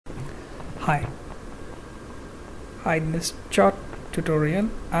Hi. In this short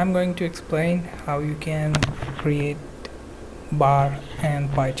tutorial I'm going to explain how you can create bar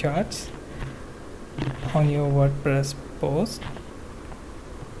and pie charts on your WordPress post.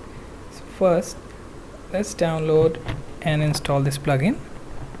 So first let's download and install this plugin.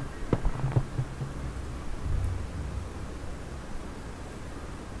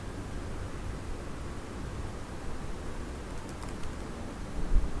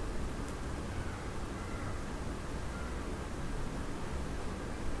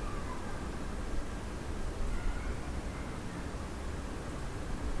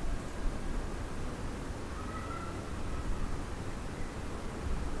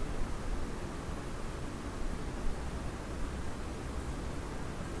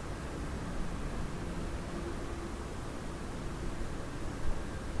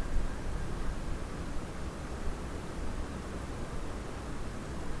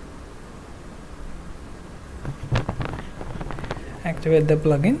 Activate the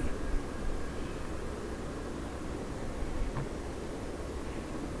plugin.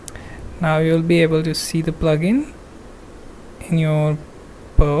 Now you'll be able to see the plugin in your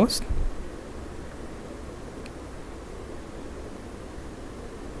post.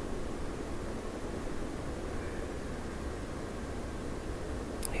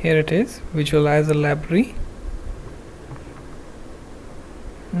 Here it is, visualizer library.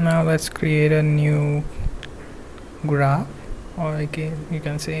 Now let's create a new graph, or you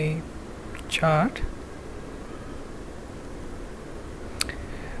can say chart.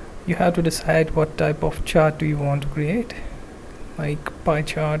 You have to decide what type of chart do you want to create, like pie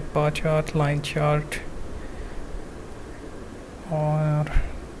chart, bar chart, line chart, or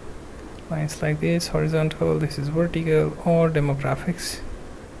lines like this, horizontal, this is vertical, or demographics.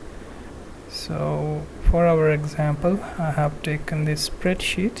 So for our example I have taken this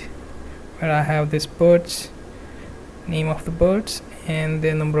spreadsheet where I have this birds, name of the birds and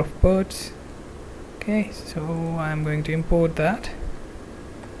the number of birds. Okay, so I'm going to import that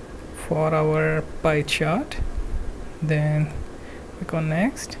for our pie chart. Then click on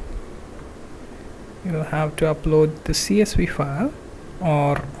next. You will have to upload the CSV file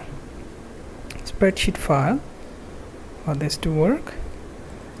or spreadsheet file for this to work.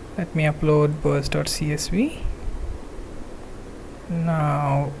 Let me upload birds.csv.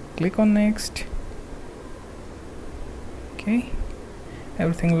 Now click on next. Okay,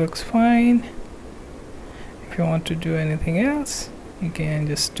 everything looks fine. If you want to do anything else you can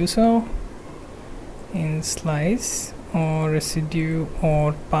just do so in slice or residue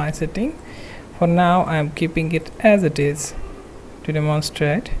or pie setting. For now I am keeping it as it is to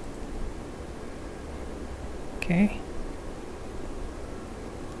demonstrate. Okay,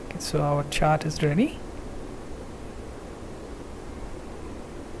 so our chart is ready.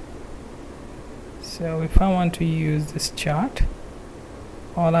 So if I want to use this chart,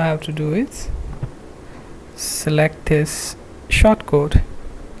 all I have to do is select this shortcode,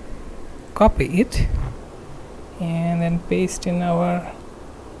 copy it and then paste in our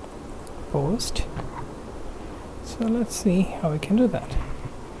post. So let's see how we can do that.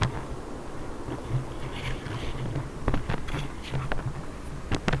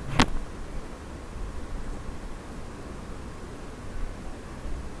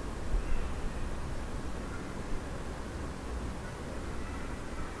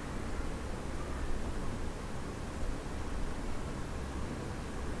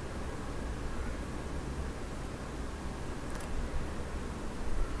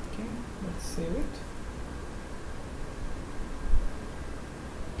 Let's save it.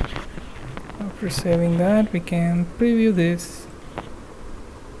 After saving that, we can preview this.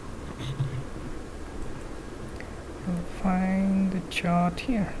 We'll find the chart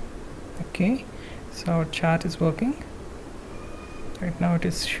here. Okay, so our chart is working. Right now it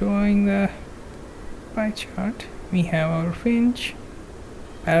is showing the pie chart. We have our finch,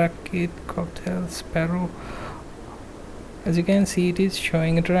 parakeet, cocktail, sparrow. As you can see, it is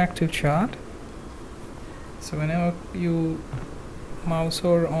showing interactive chart. So whenever you mouse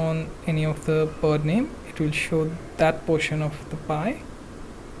over on any of the bird name, it will show that portion of the pie.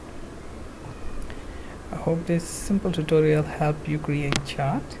 I hope this simple tutorial helped you create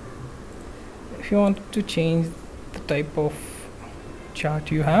chart. If you want to change the type of chart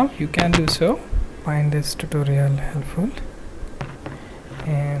you have, you can do so. Find this tutorial helpful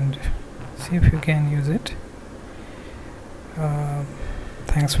and see if you can use it.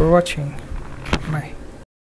 Thanks for watching. Bye.